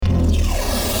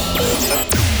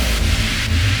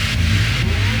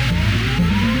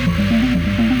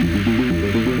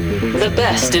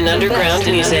best in underground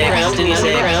music.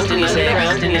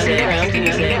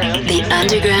 The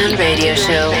Underground Radio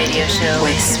Show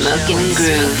with Smoking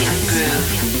Groove.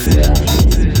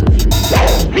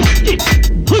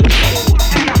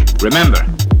 Remember,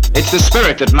 it's the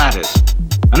spirit that matters,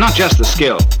 and not just the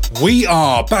skill. We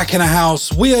are back in the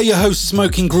house. We are your hosts,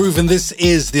 Smoking Groove, and this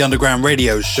is the Underground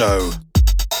Radio Show.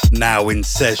 Now in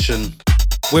session.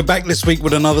 We're back this week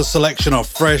with another selection of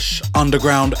fresh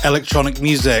underground electronic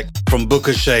music from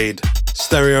Booker Shade,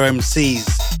 Stereo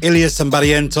MCs, Ilias and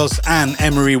Barrientos, and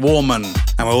Emery Warman.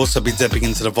 And we'll also be dipping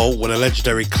into the vault with a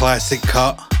legendary classic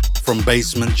cut from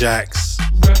Basement Jaxx.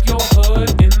 Rep your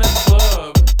hood in the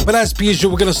club. But as per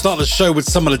usual, we're going to start the show with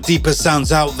some of the deeper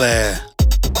sounds out there,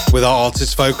 with our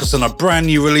artist focus on a brand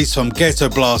new release from Ghetto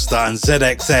Blaster and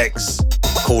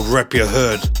ZXX called Rep Your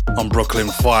Hood on Brooklyn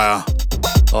Fire.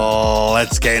 Oh,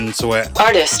 let's get into it.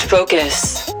 Artist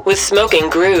Focus with Smoking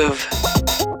Groove.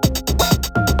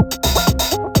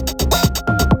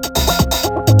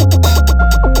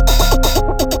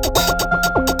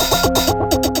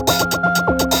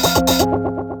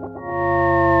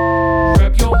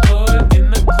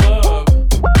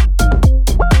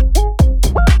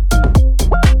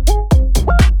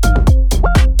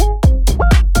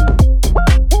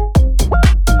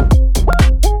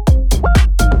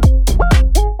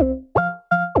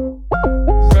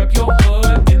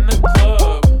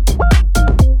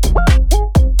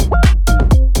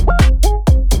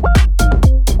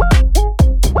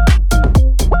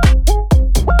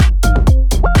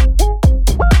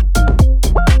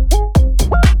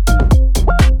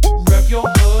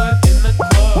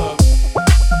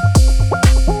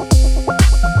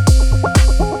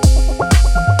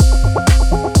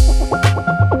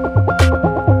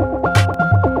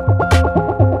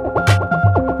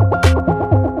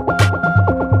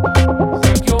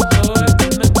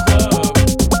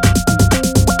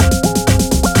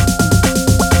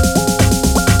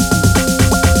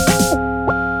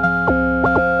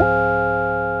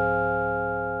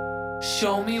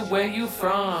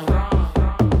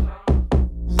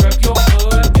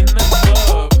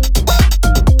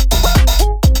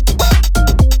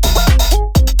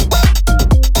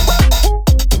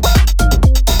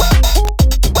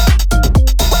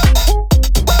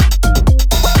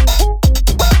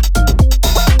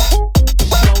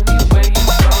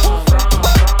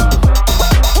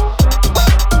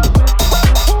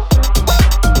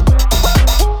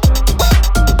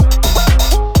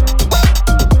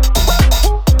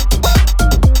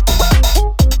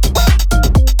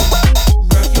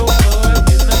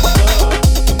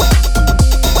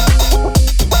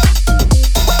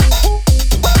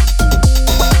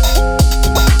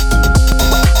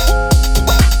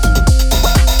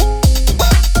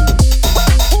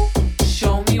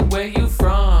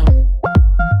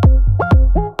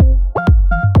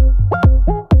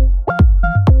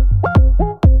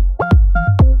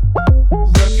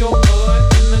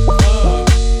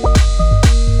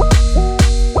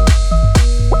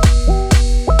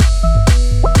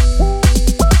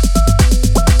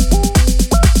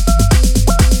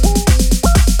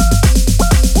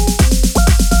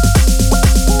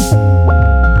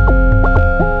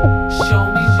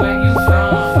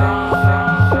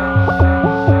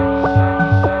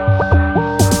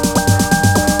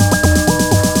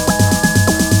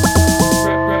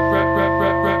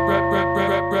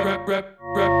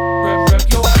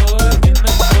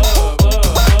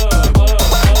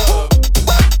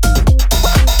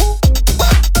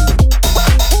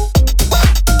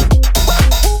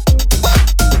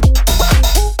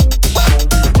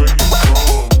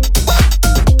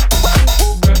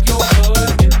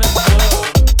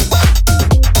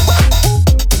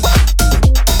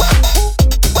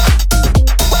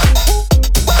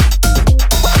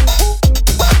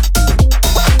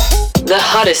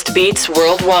 Hottest beats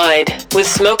worldwide with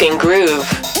Smoking Groove.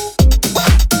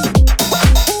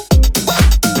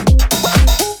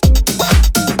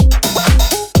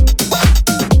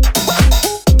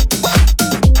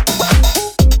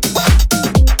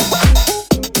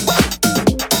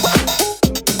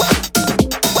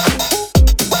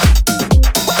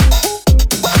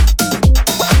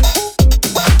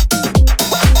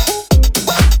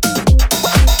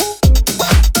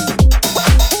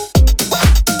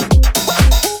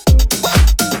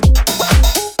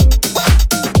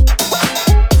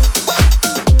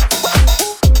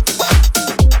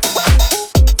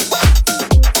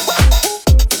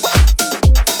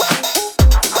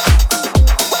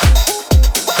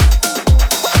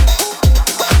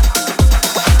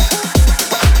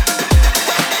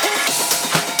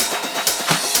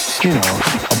 You know,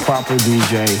 a proper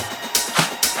DJ,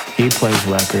 he plays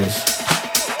records,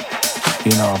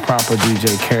 You know, a proper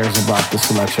DJ cares about the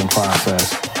selection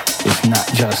process. It's not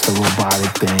just a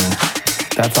robotic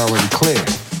thing. That's already clear.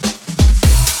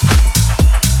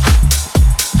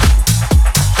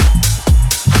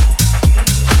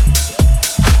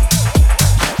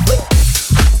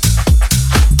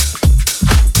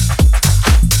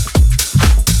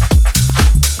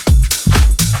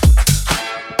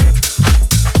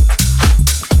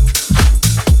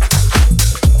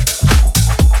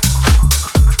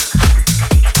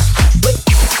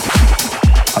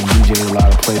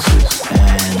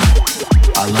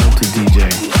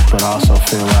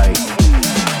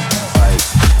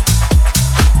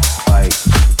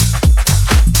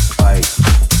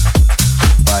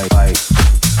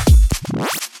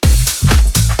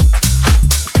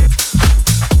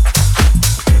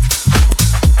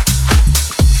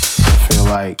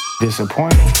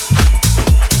 Disappointing.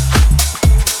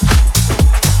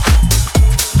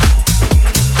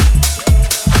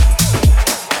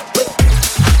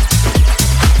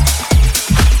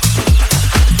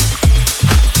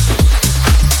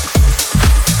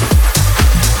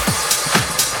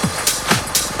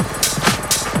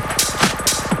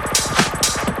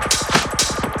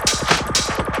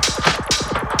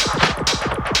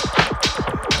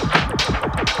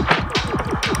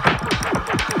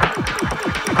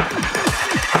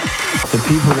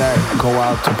 People that go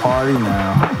out to party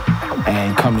now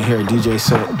and come to hear a DJ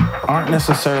set aren't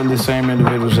necessarily the same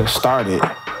individuals that started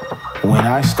when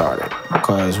I started,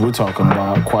 because we're talking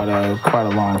about quite a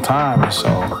long time. And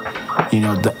so, you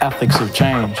know, the ethics have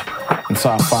changed, and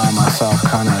so I find myself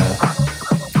kind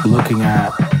of looking at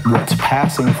what's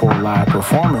passing for a live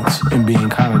performance and being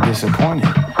kind of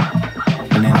disappointed.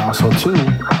 And then also too,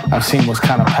 I've seen what's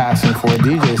kind of passing for a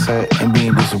DJ set and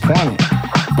being disappointed.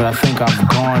 But I think I've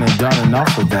gone and done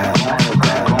enough of that.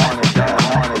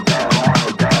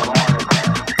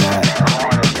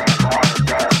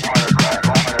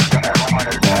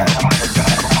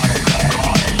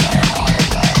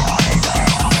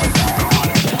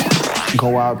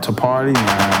 Go out to party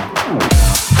now.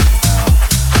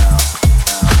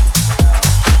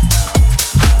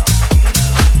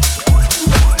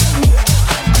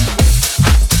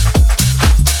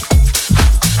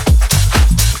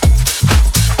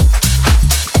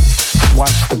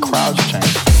 Watch the crowds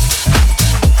change.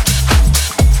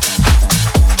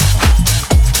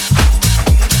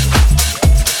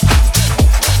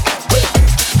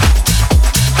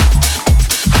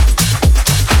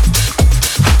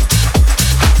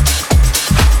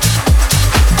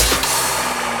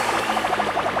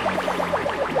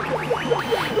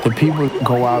 The people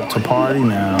go out to party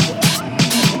now.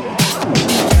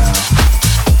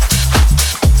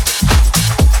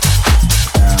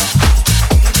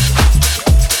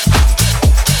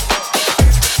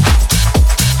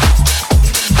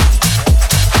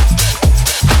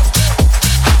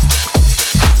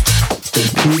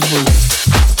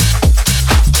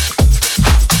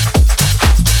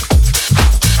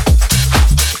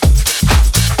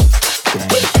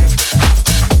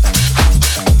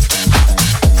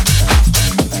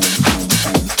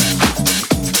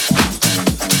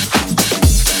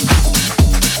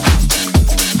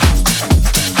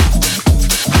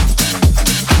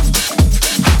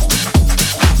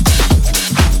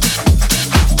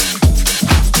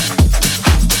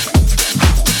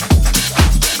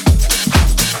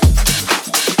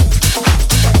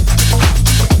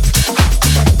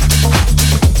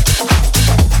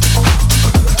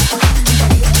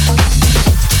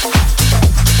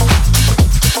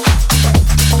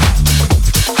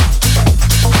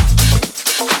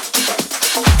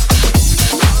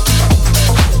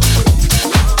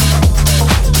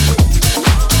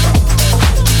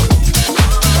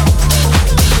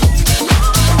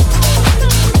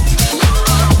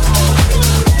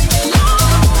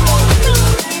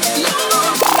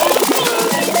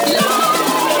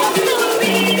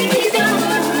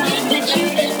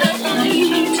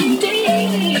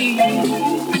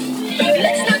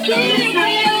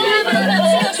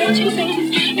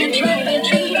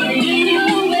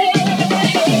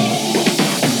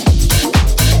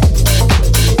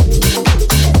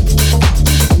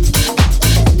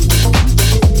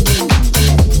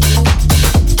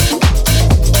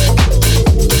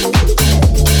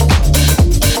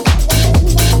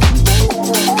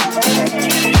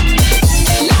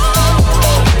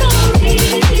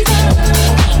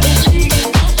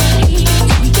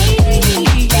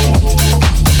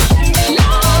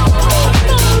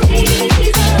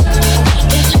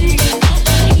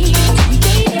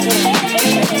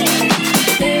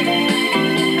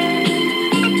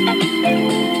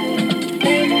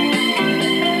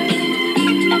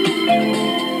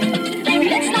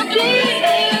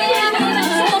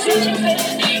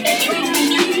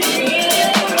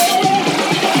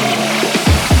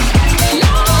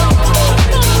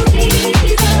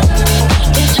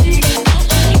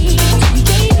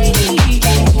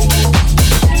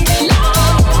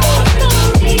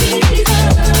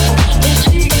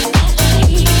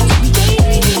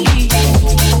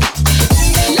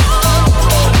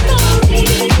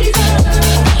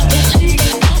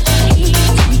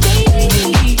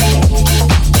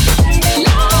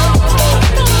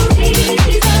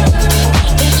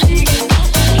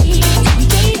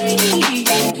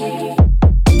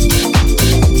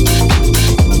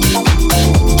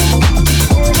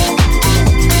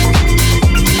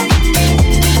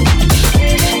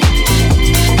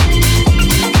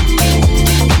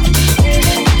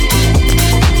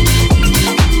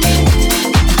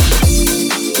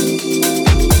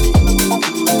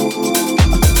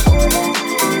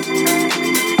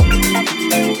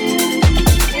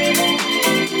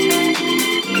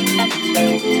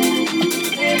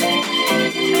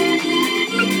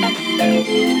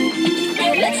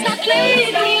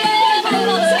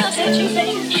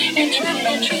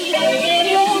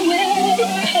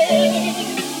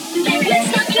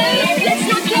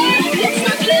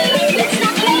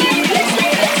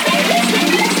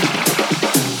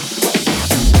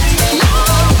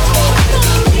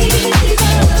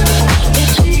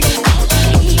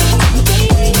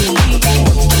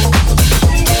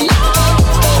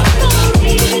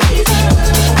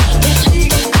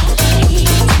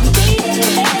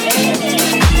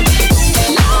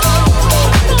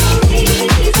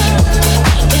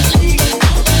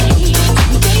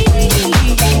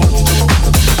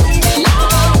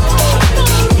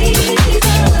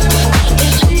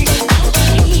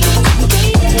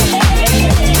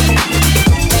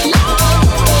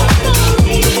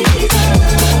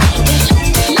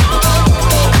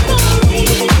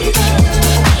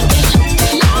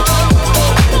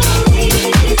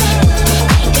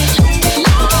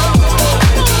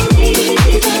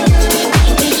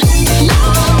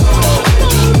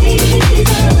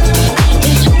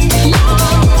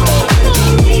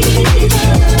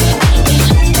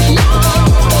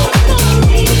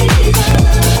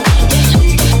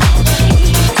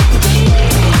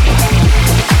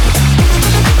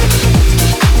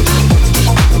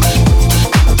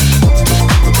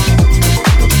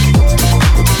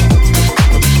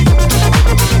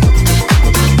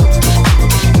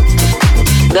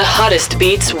 Hottest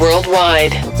beats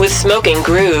worldwide with Smoking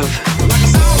Groove.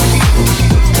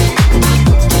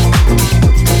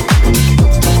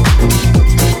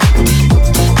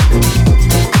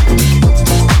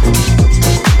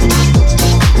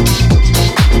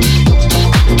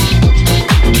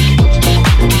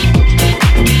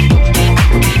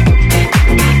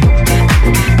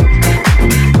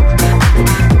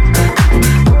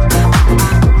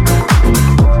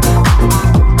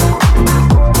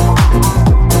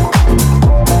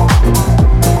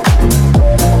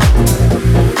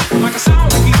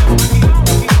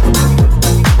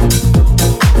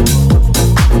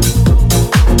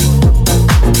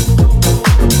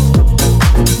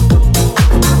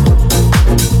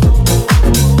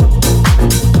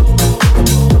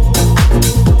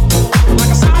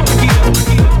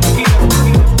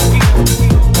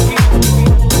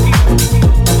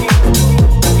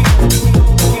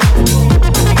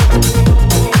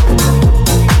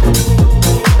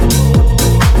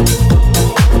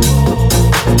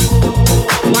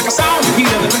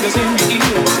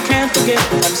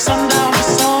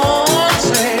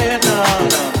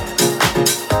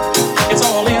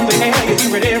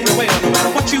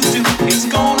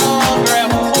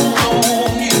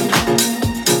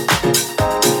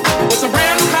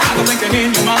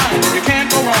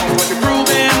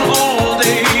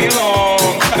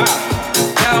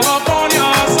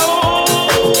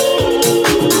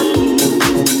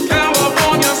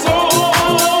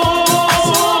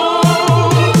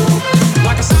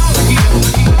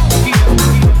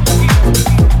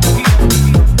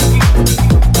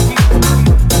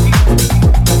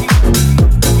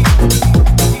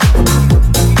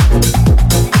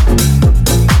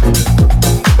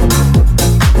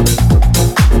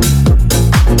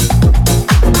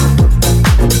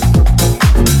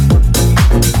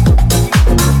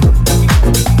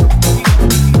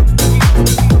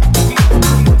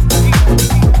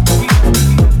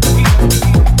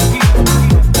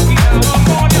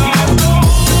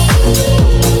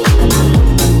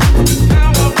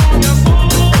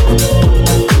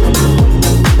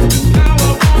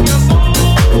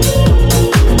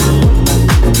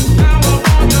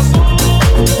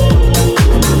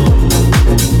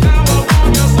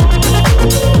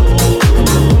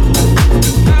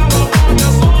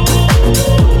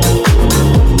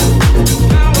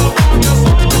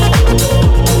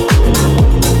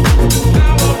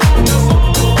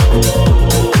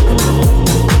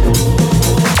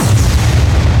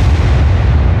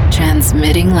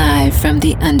 From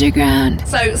the underground.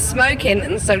 So smoking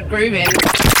and so grooving.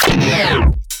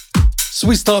 So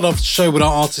we start off the show with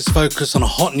our artist focus on a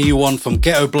hot new one from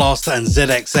Ghetto Blaster and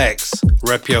ZXX,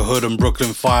 Rep Your Hood and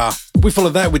Brooklyn Fire. We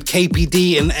follow that with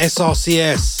KPD and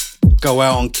SRCS, Go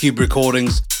Out on Cube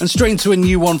Recordings, and straight into a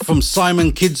new one from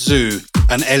Simon Kidzu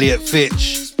and Elliot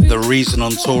Fitch, The Reason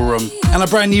on Tourum, and a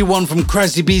brand new one from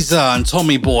Krasy Biza and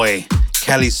Tommy Boy,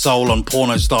 Cali Soul on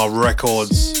Pornostar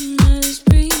Records.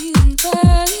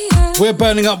 We're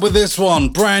burning up with this one,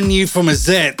 brand new from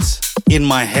Azette, In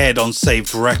My Head on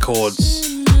Saved Records.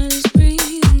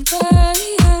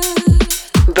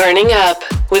 Burning up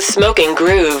with Smoking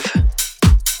Groove.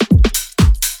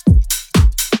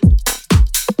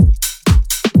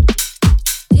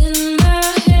 In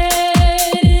my head,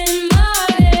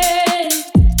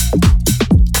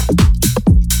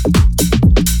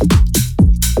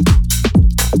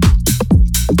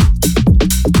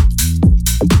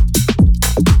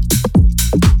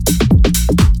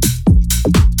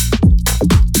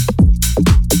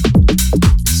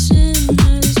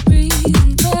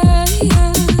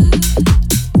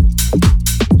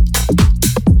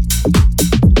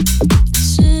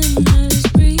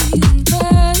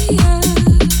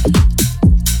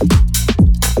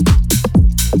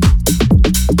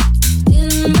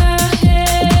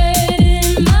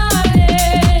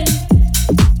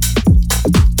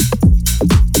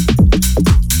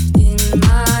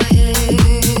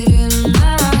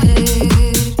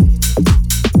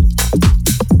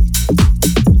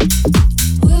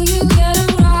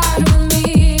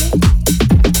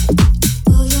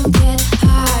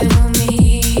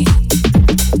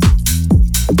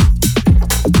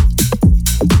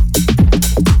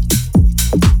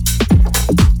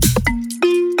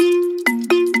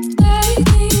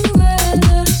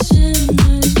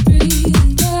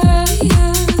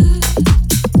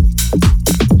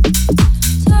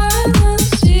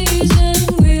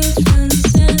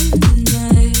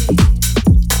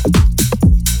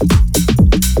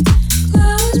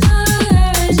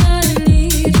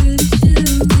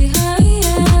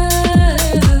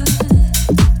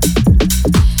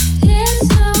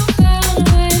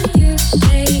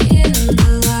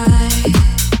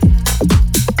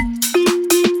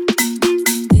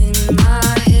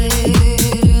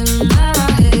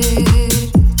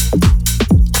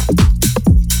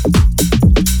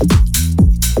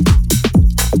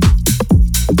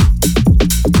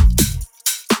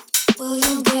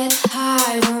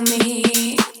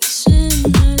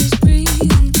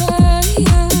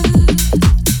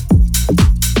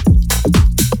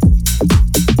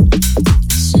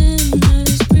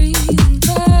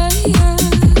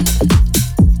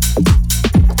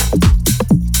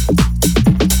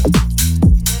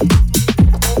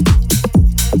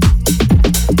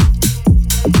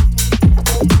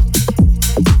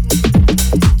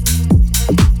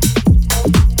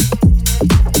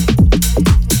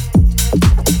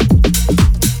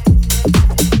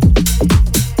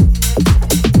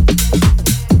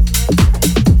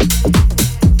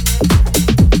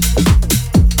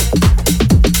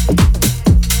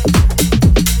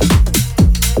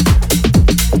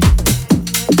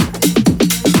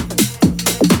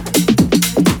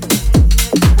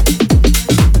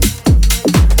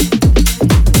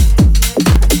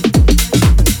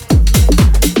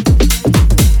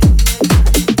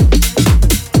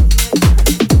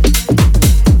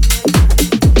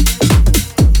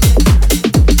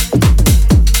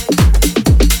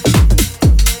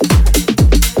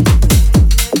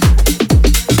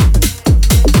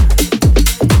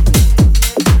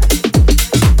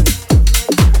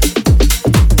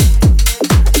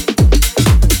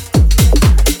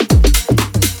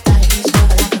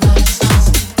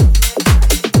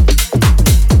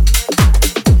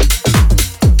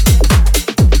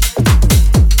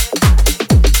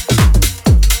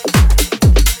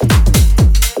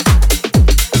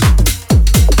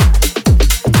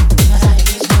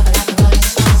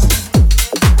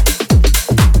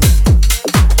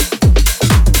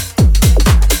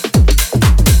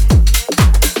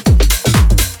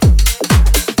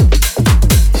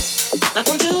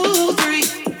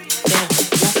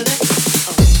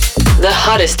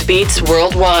 hottest beats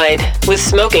worldwide with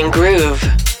Smoking Groove.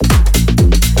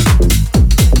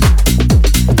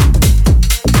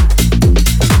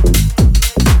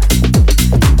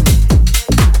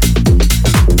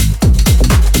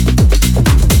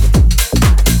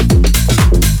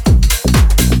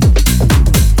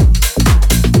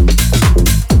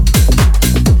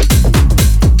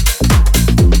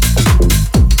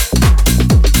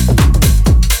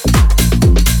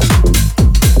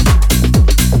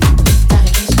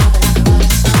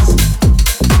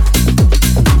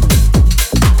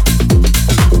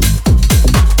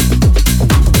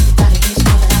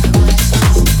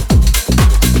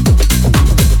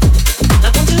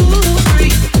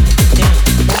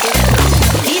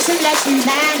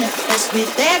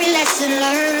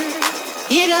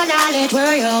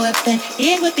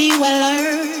 It would be well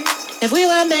earned if we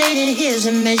were made in His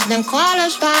image. Then call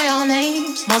us by our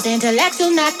names. Most intellects do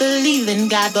not believe in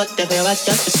God, but they hear us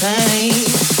just the same.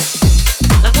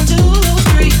 Like 1, 2,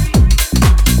 3.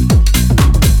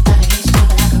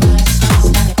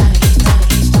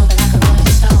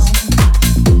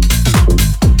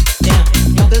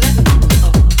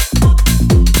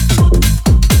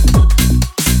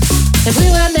 If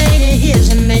we were made in His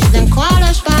image, then call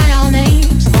us by our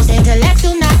names. Most intellects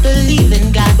do not believe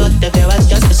in God, but the view is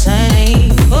just the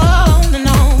same. Oh, no,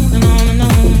 no, no, no, no.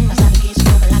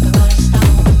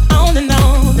 Oh, no,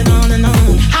 no, no, no, no.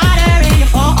 Harder in your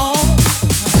fall.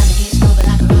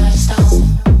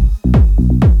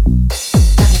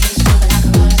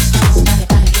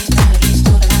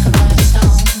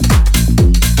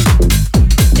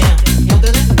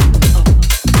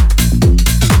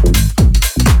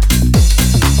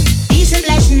 Decent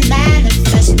blessing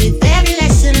manifest with every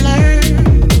lesson learned.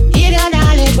 If your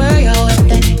knowledge were your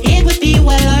weapon, it would be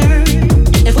well earned.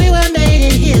 If we were made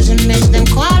in His image, then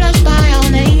call us by our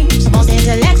names. Most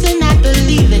intellects do not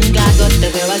believe in God, but the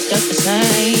view is just the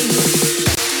same.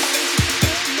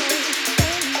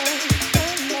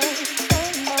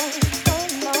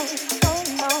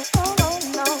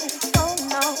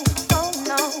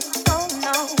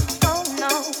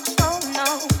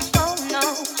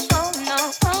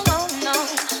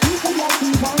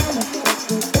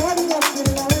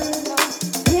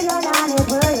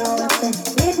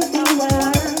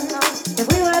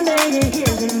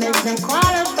 Then call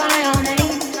us by our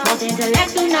name. Most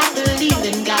intellects do not believe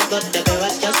in God, but the view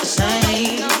is just the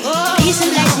same. Oh, peace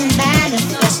and lesson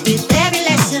manifest with every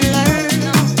lesson learned.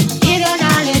 If your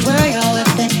knowledge were your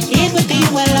weapon, it would be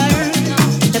well earned.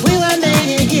 If we were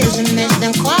made in His image,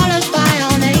 then call us by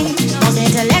our name. Most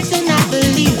intellects do not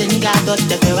believe in God, but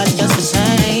the view is just the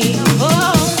same.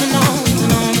 Oh, no,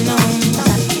 no, no, no.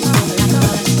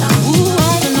 Ooh,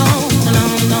 oh, no, no, no,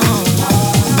 no.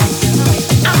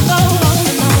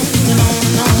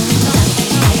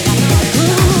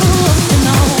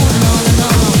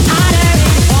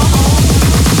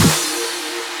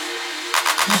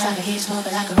 He's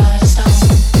moving like a rolling stone.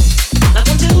 Like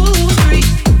 1, 2, 3.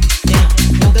 Yeah, you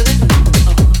feel it?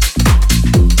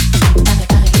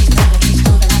 He's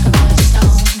moving like a rolling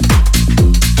stone.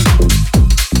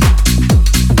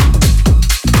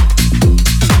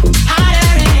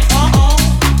 Harder in it, oh, oh.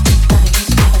 He's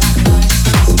moving like a rolling stone.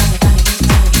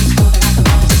 He's moving like a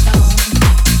rolling stone.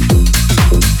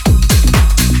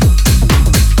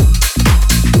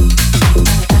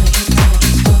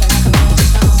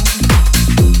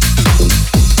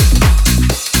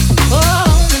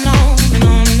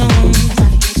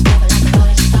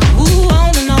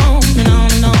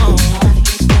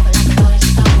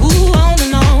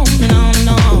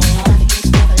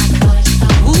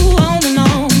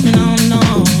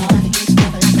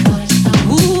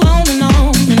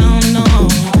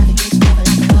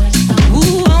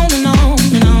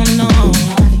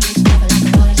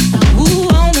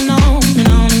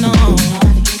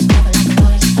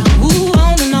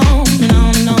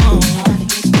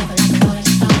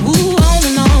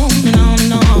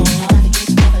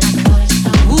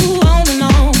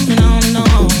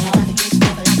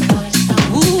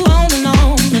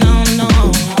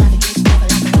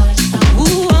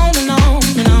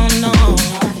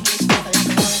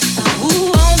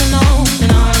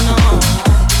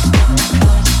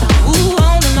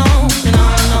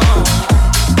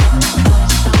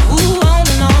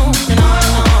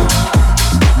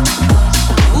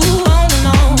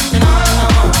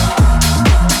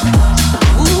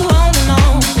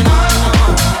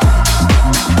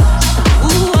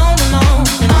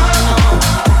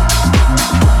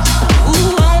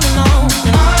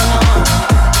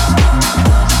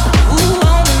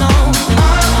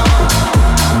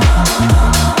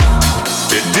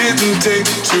 Take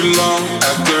too long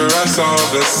after I saw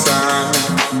the sign.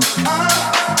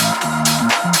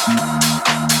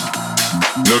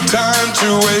 time to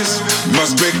waste,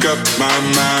 must make up my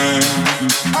mind.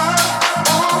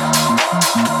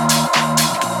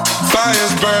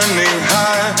 Fires burning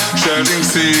high, shutting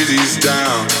cities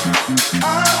down.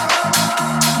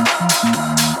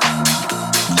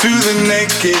 To the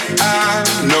naked eye,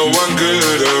 no one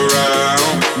good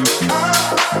around.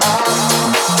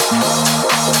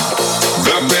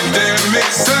 The pandemic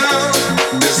sound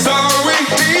is all we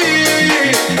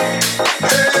hear.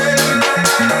 Hey.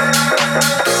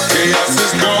 Chaos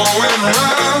is going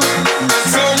round, and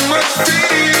so much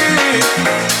fear.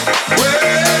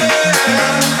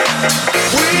 Well,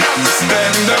 we have to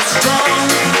stand up strong.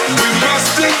 We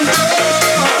must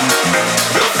endure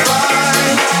the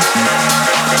fight.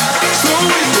 So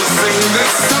we will sing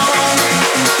this song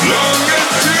long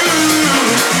into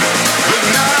the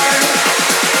night.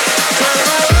 Turn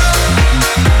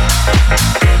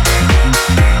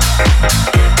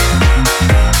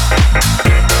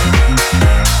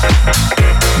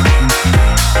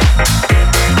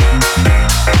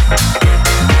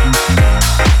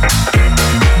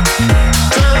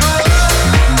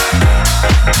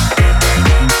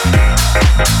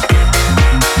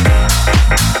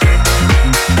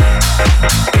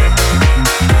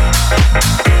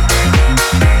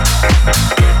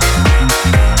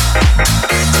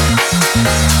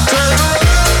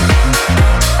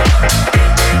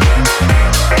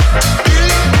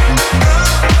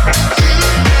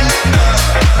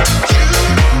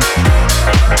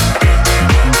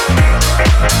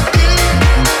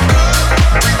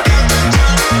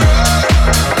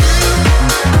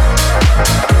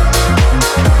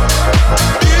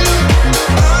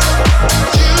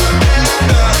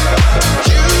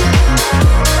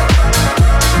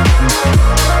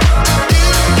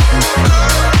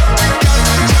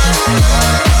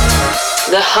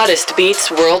The hottest beats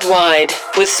worldwide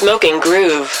with Smoking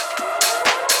Groove.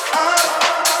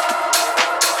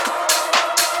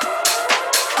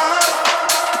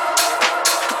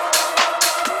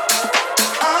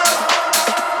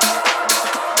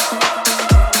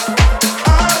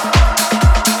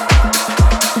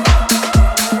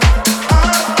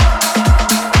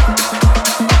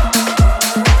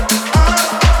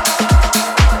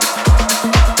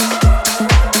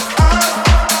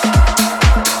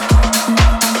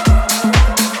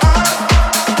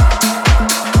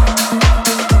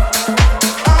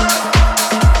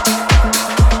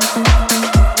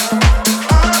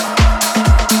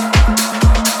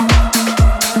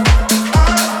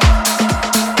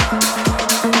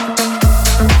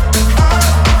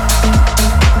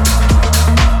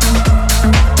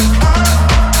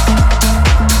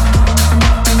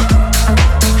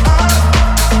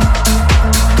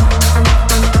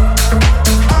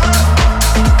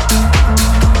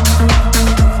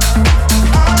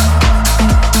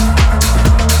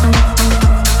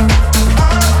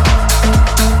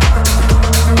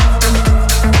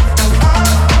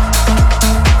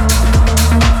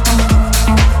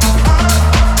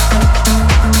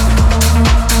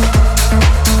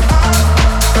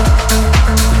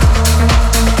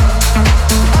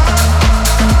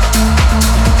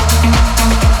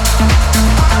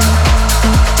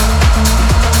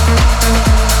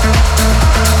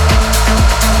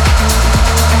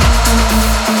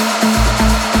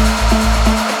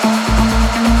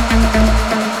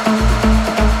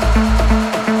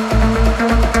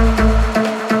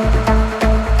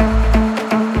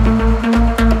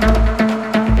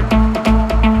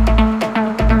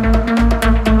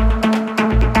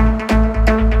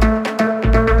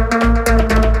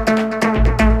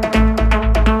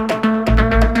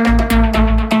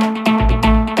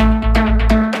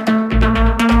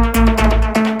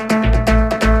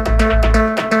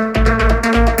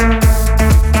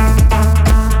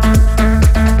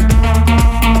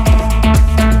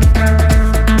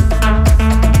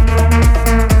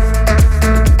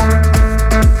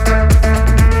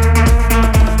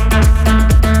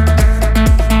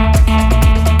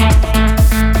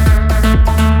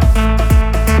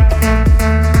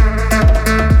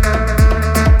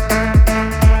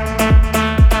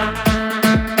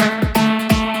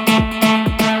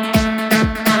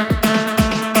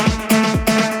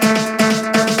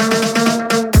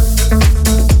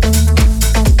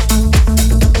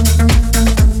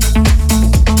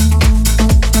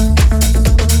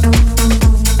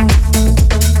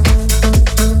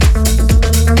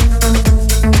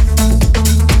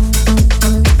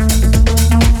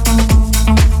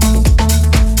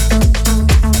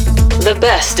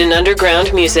 best in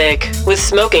underground music with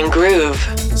Smoking Groove.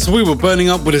 So we were burning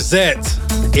up with a Z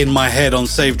in my head on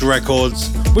Saved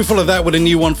Records. We followed that with a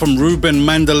new one from Ruben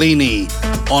Mandolini,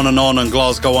 On and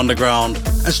Glasgow Underground.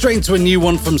 And straight into a new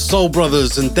one from Soul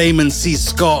Brothers and Damon C.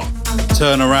 Scott,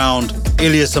 Turn Around,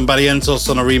 Ilias and Barrientos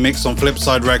on a remix on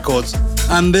Flipside Records.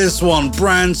 And this one,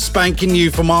 brand spanking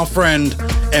new from our friend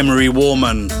Emery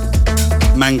Warman,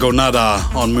 Mango Nada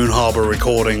on Moon Harbour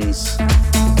Recordings.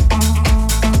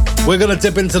 We're gonna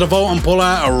dip into the vault and pull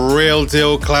out a real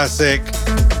deal classic,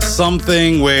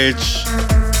 something which,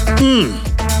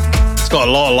 it's got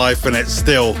a lot of life in it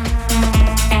still.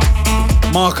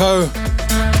 Marco,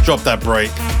 drop that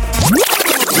break.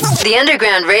 The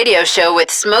Underground Radio Show with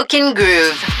Smoking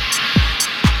Groove.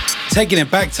 Taking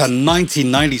it back to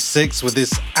 1996 with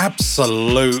this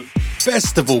absolute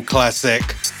festival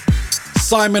classic.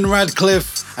 Simon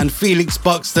Radcliffe and Felix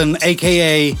Buxton,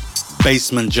 aka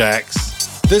Basement Jaxx.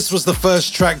 This was the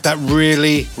first track that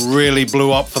really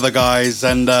blew up for the guys,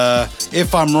 and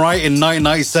if I'm right, in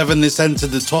 1997 this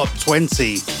entered the top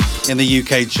 20 in the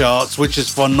UK charts, which is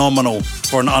phenomenal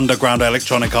for an underground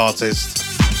electronic artist.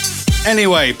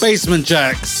 Anyway, Basement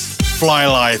Jaxx, Fly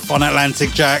Life on Atlantic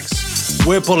Jaxx.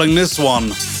 We're pulling this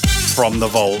one from the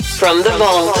vault. From the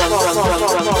vault.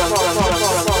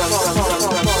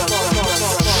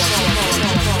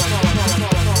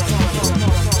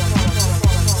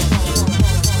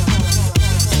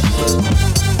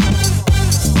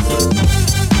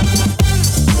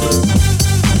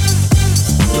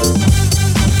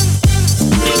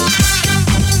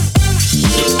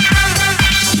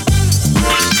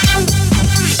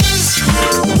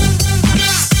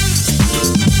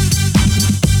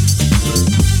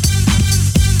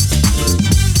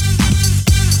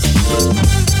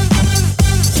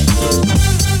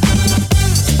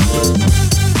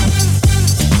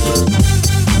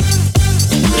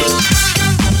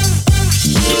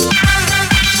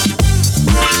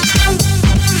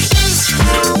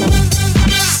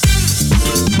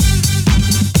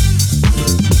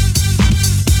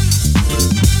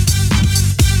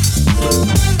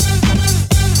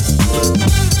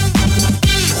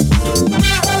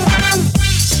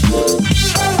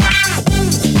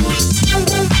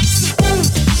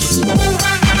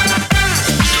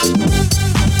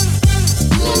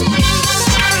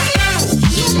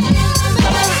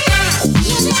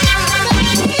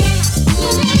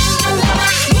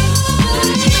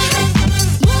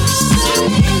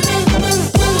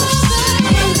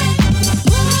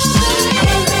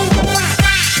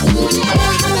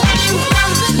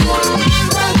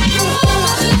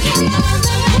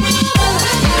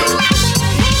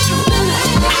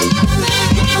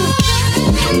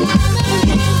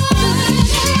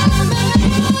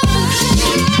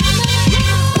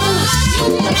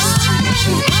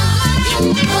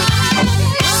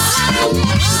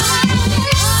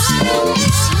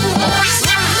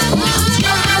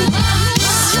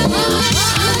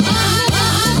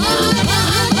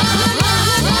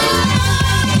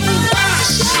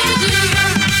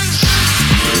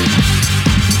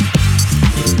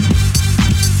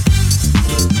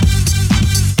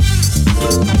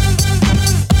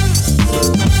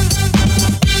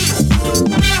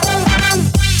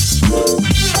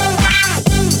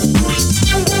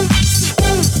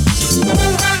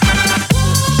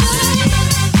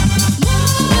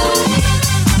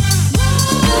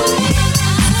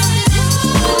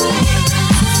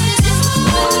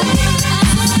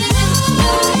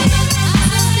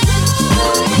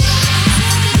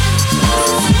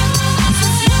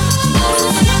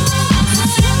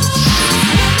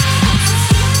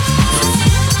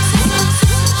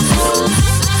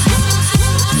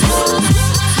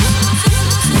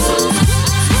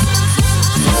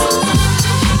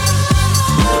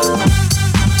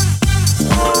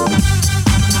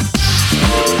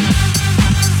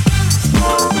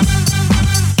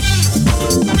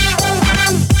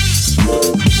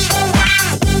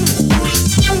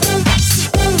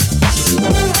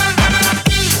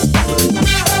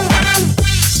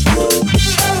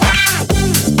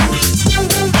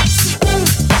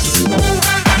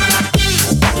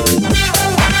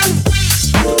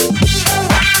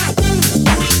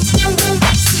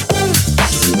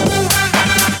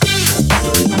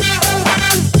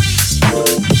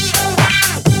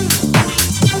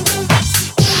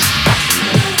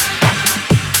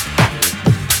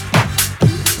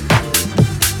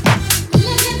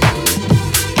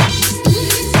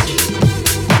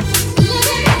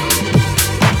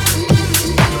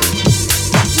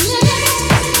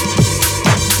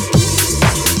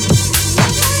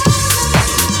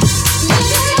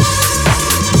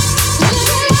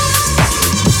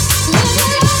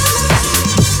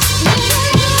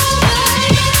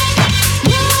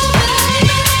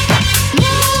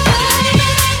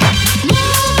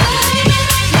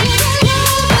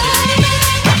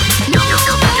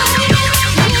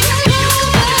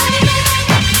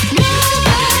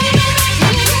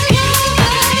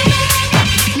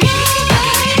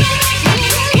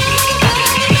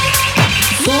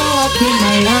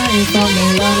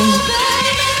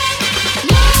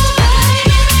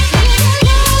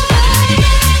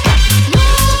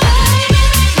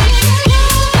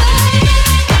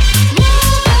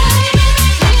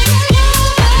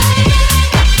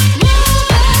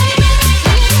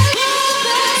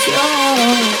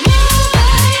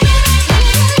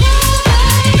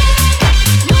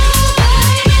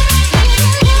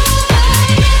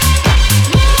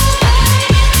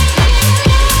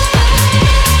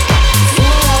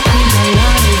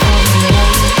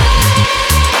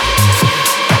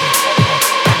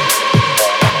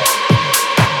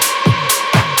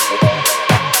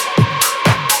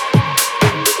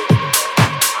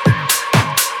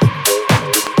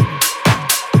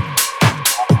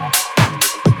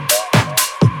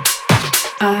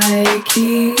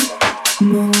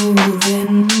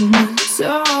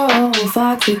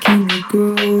 keep me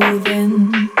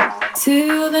grooving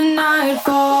till the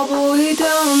nightfall, but we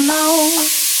don't know.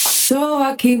 So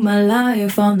I keep my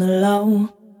life on the low.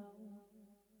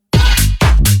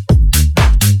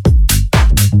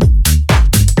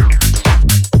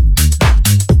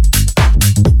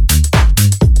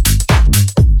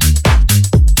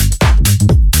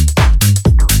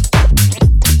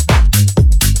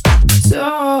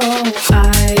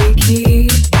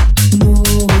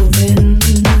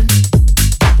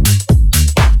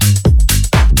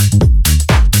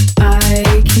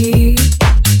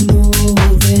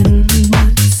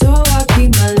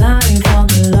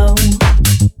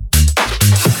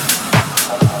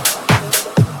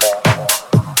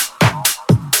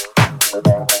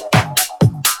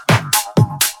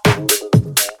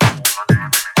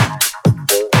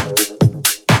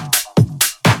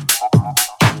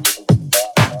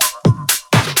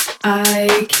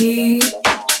 I keep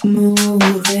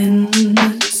moving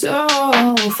so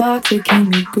far to keep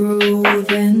me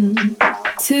grooving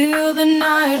till the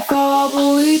nightfall,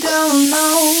 but we don't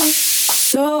know.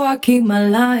 So I keep my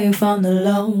life on the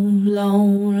low, low,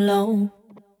 low.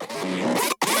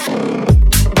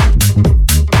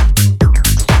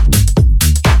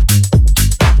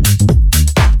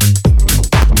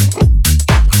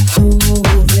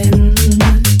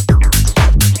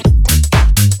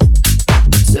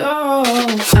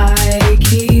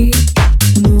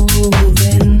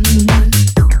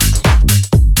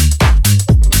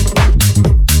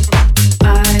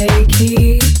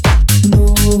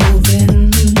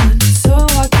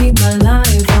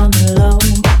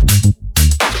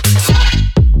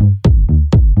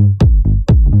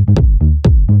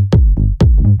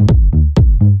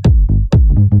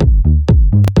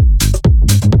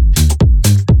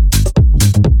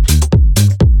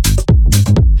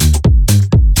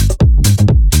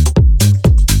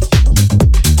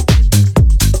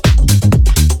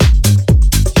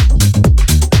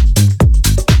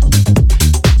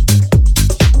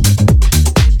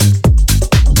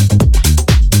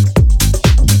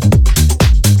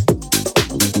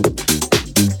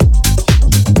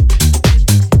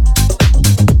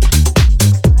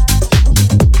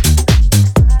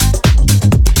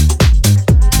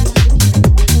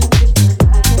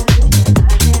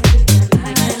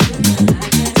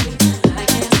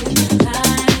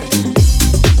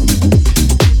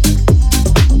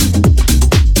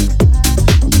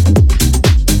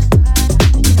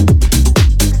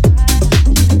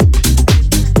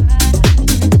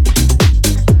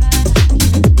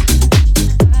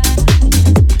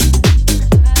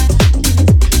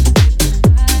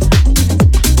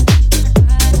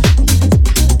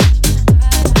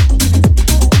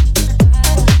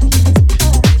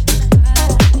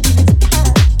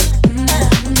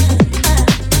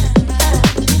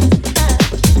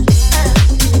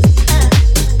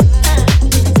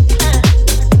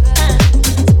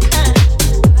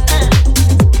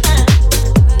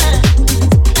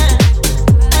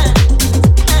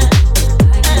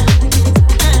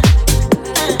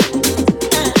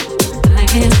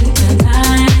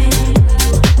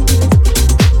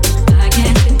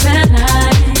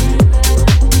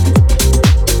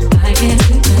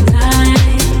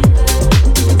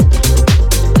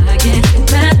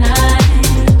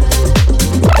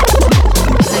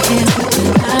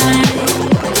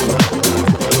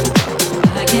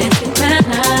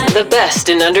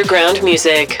 In underground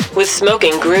music with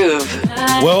Smoking Groove.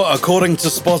 Well, according to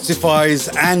Spotify's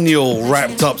annual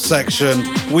Wrapped Up section,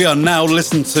 we are now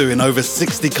listened to in over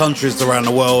 60 countries around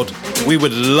the world. We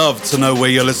would love to know where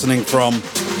you're listening from.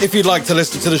 If you'd like to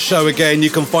listen to the show again, you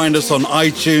can find us on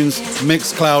iTunes,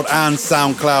 Mixcloud and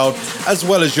SoundCloud, as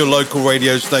well as your local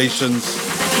radio stations.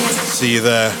 See you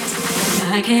there.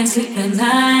 I can't sleep at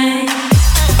night.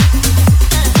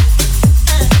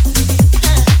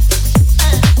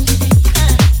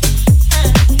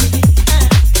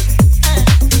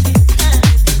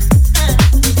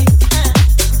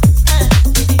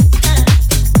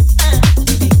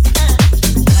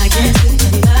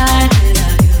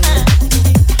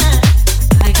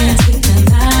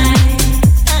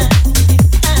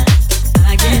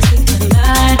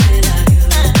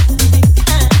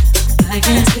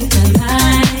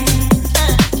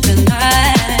 Tonight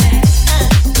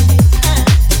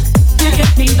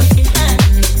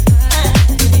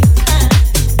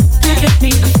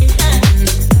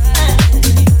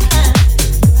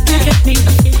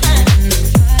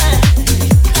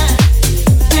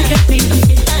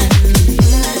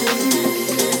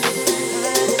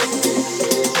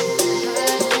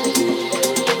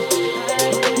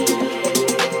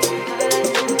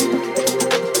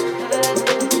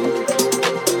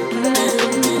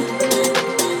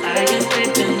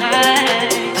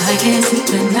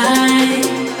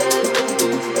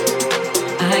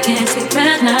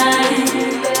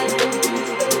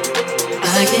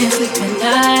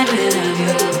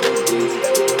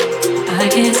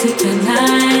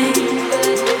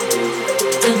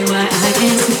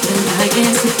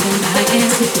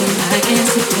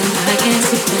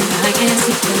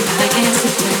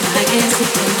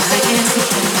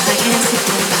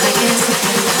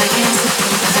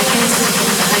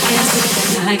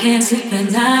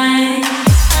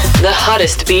The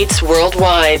hottest beats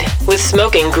worldwide with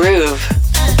Smoking Groove.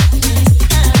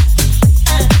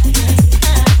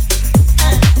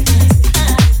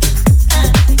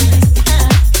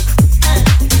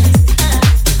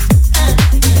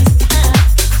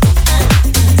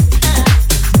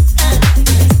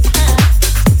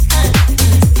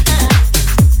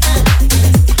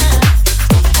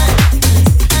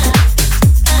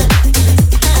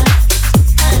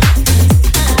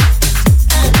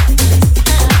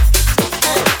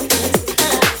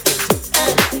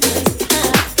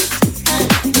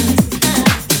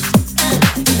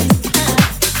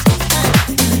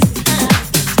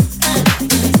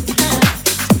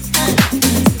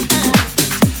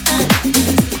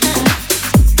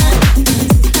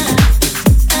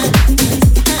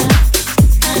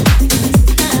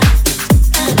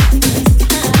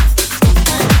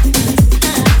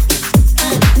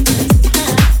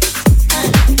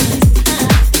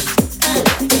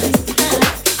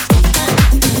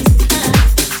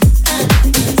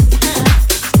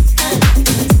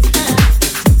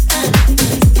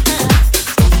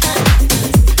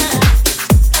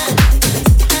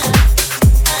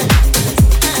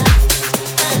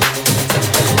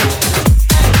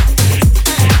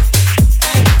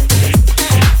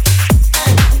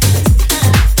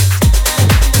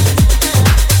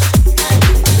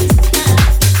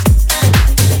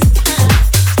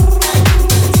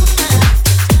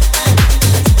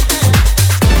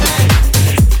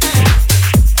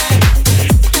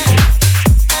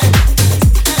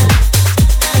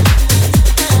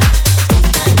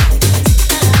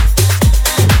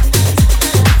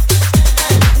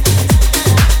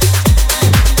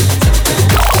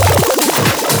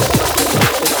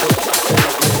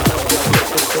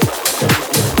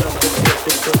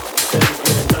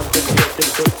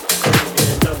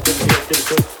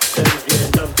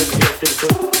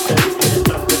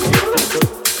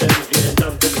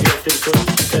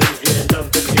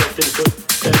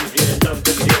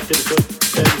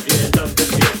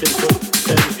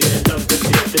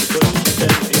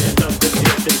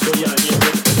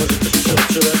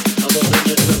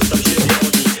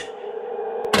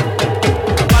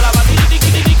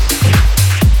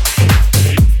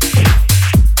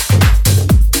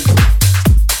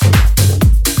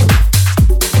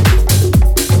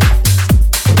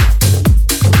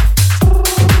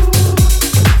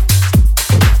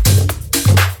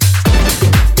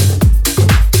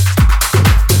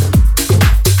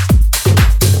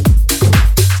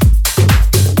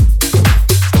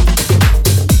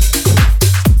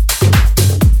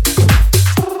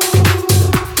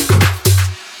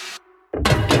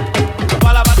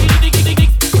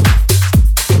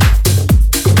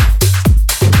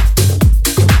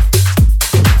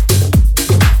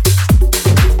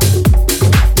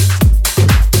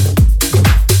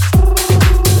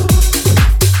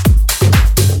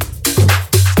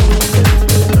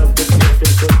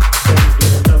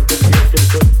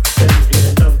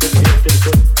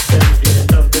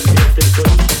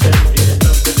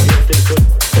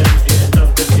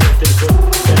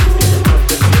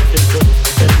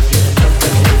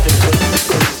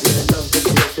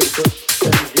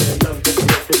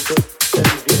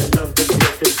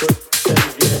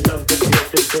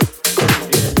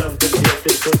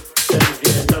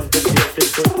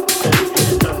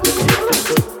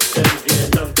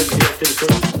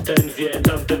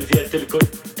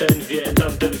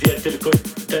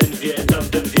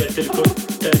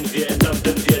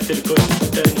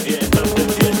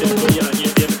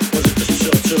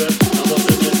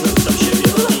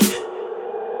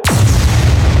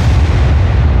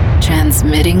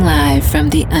 Transmitting live from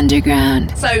the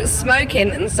underground. So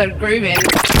smoking and so grooving.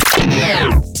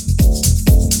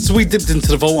 So we dipped into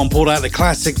the vault and pulled out the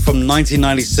classic from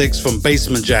 1996 from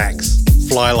Basement Jaxx,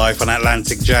 Fly Life on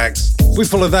Atlantic Jaxx. We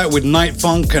followed that with Night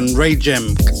Funk and Ray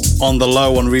Jem on the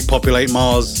low on Repopulate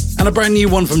Mars, and a brand new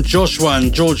one from Joshua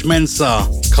and George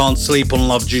Mensah, Can't Sleep on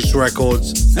Love Juice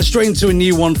Records, and straight into a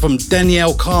new one from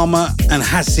Danielle Karma and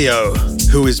Hasio,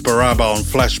 who is Baraba on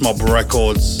Flash Mob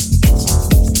Records.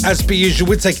 As per usual,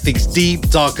 we're taking things deep,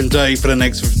 dark and dirty for the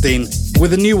next 15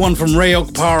 with a new one from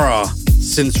Rayok Para,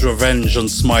 Since Revenge on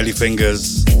Smiley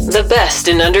Fingers. The best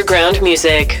in underground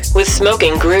music with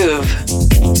Smoking Groove.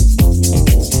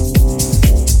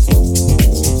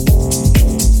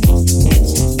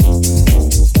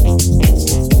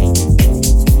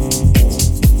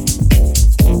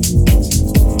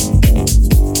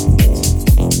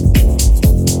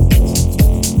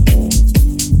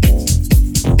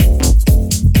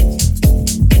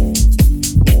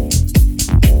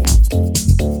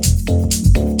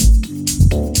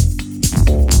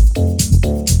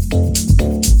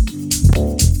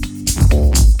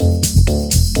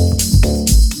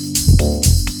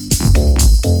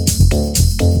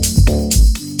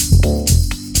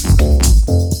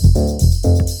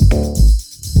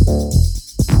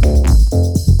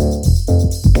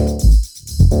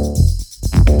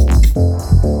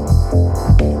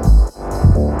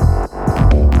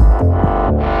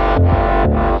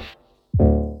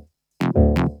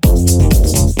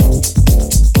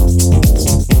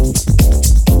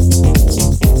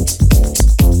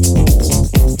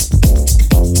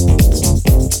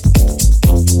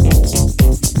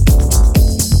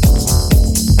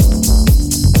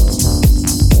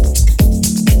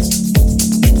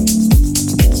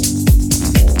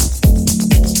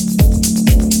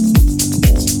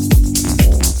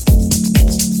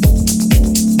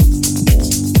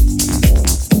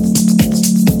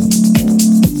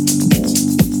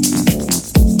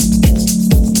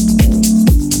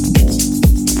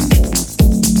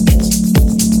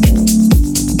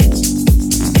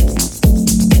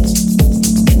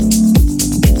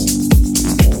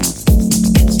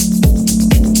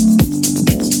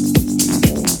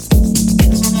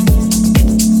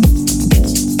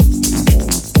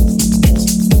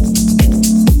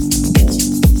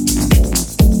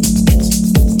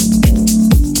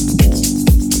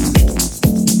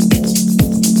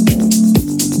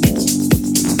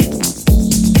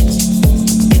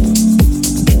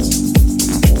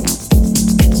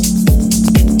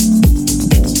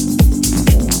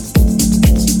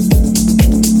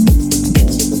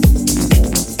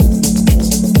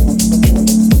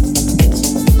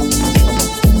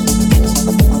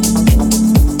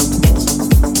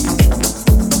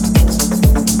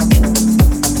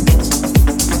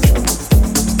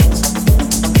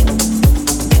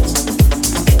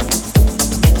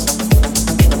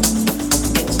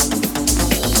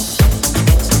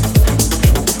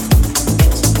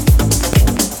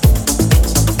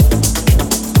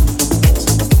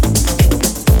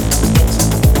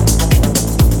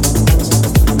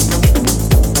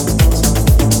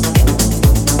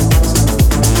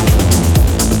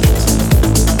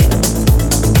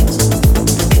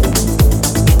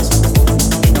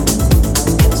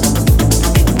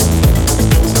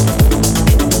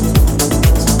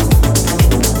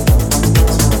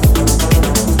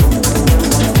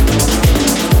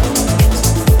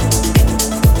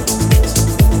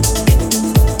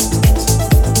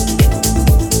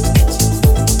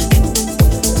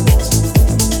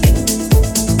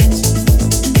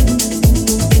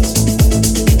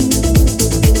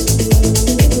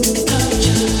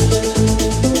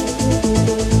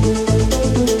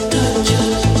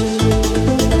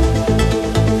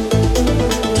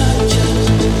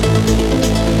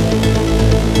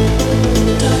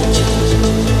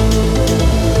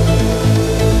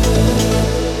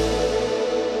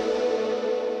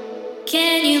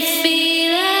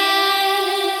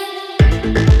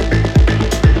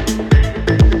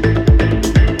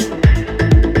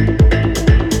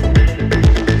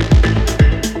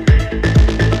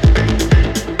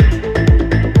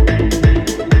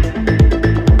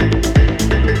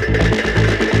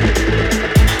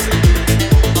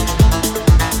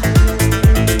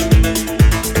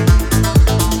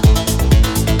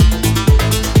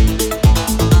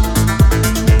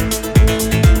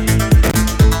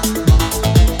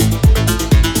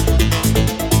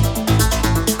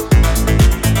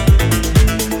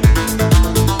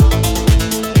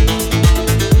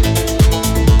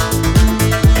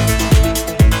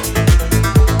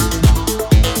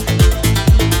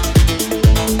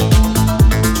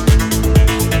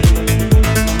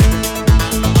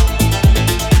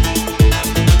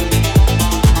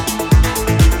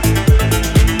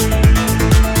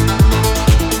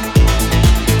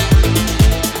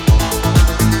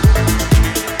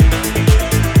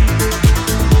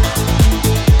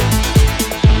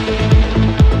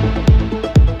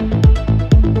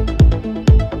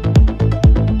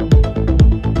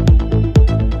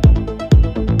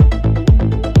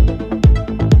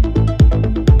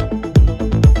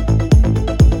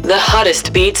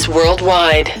 hottest beats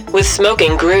worldwide with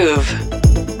Smoking Groove.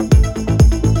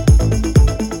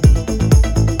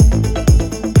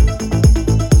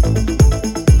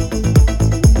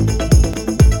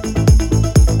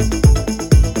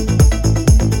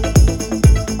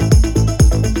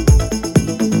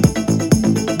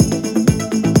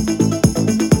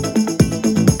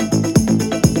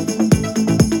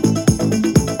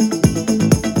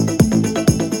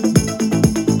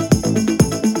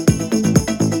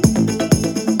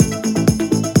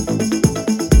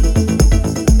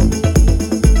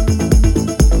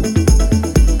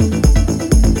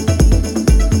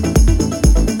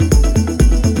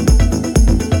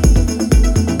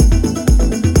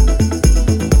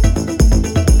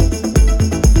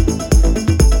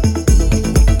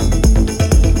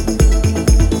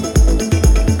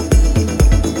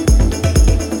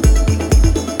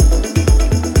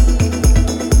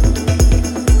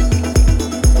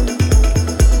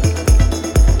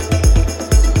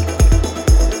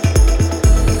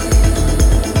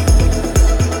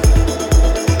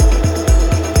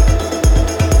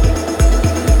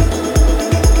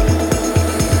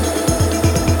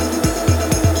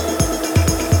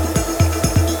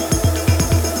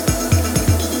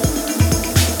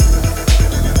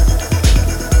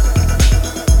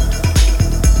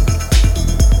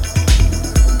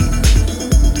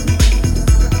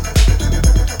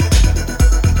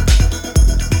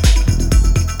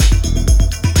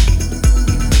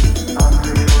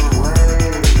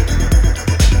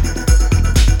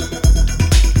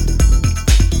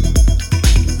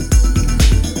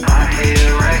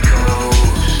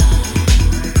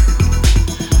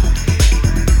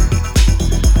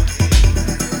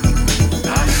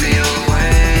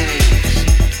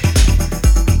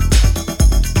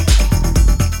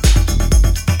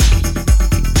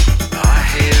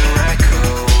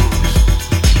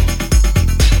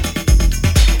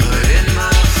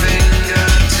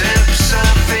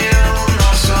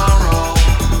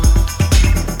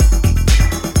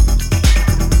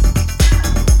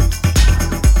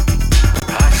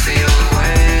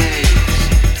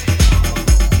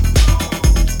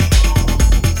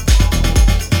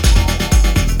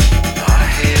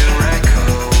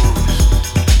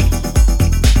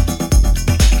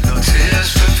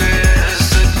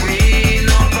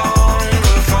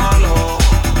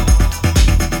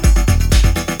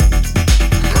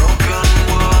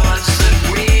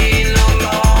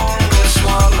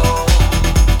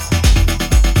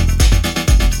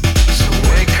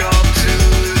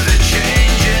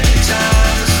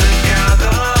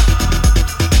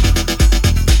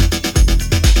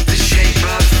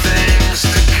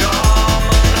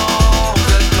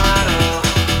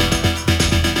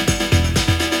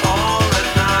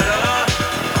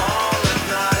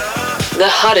 The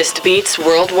hottest beats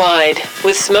worldwide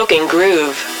with Smoking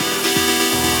Groove.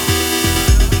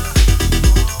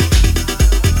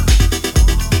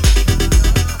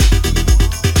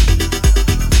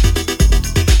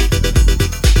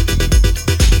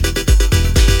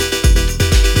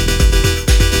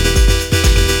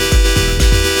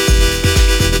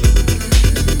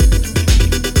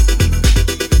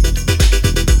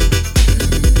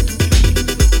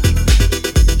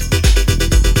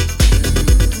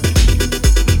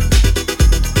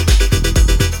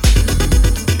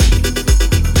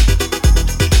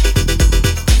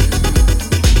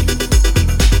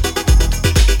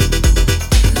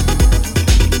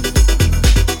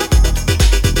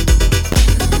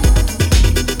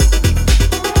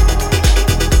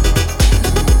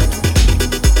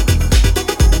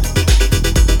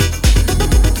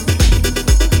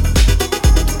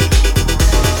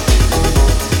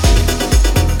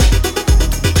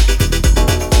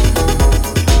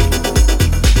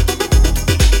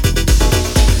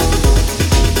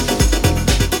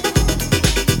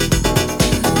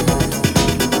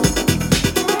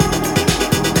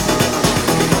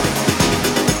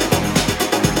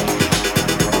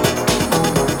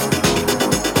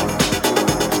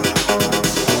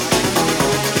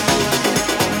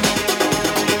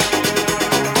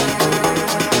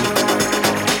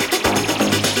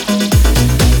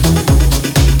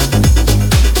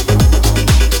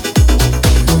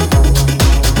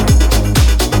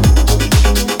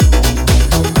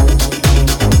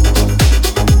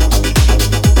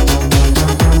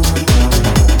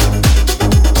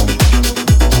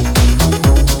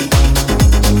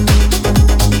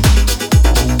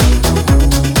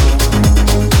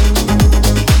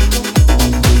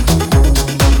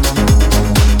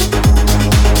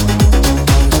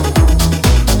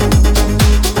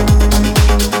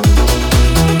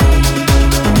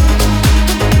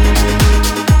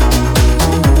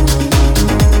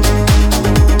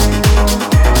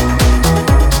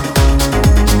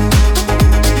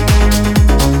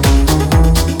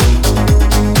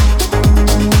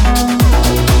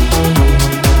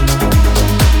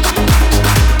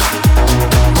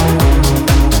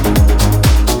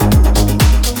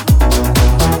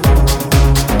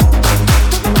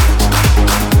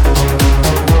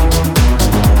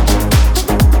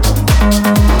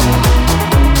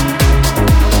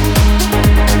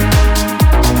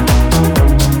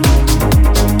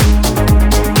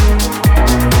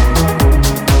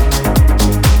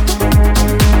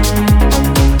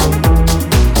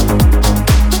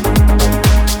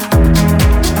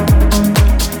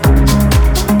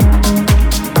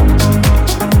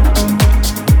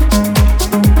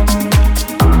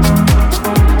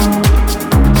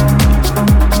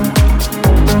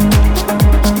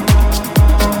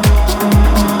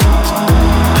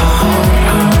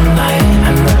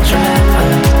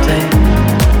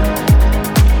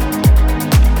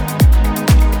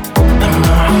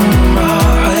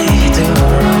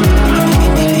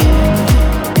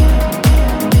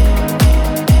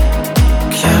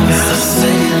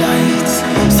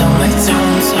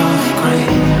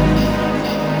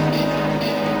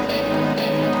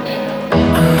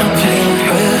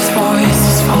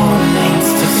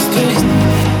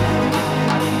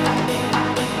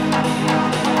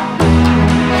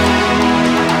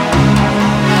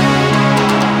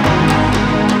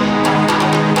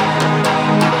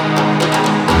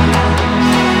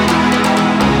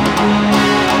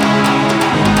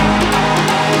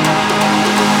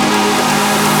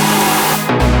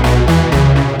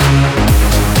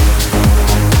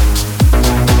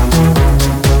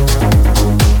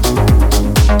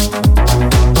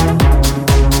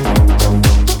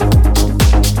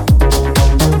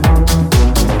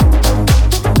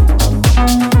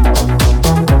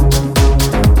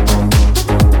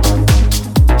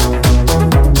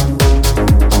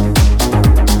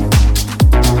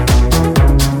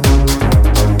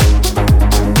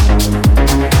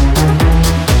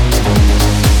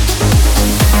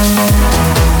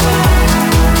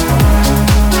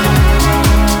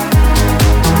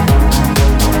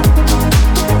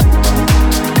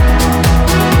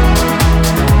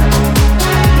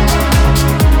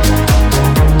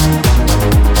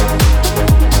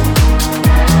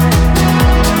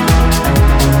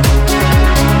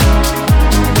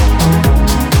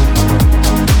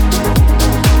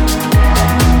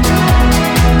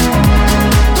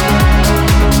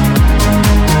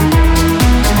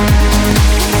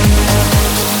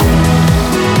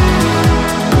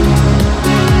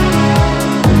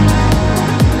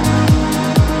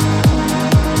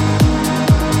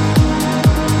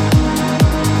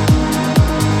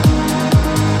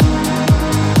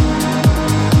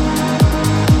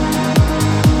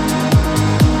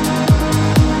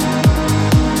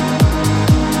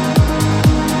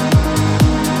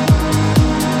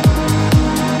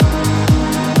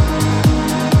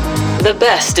 The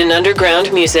best in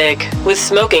underground music with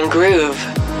Smoking Groove.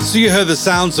 So you heard the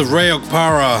sounds of Rayok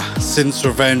Para, Synth's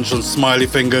Revenge on Smiley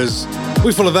Fingers.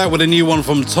 We follow that with a new one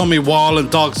from Tommy Weil and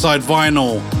Darkside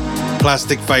Vinyl,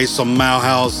 Plastic Face on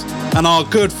Mauhaus, and our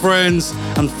good friends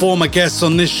and former guests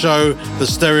on this show, the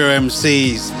Stereo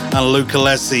MCs and Luca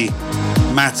Lessi,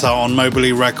 Matter on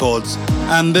Mobley Records.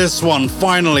 And this one,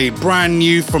 finally, brand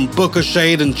new from Booker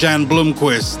Shade and Jan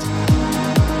Blomqvist,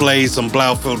 Blaze on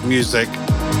Blaufield Music.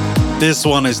 This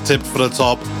one is tipped for the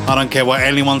top. I don't care what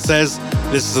anyone says,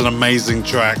 this is an amazing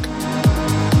track.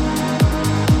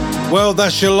 Well,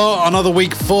 that's your lot. Another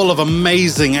week full of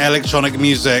amazing electronic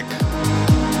music.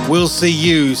 We'll see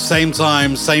you same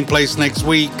time, same place next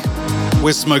week.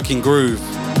 We're Smoking Groove.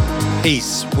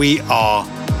 Peace. We are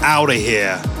out of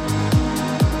here.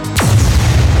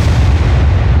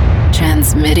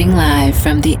 Transmitting live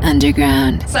from the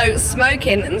underground. So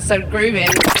smoking and so grooving.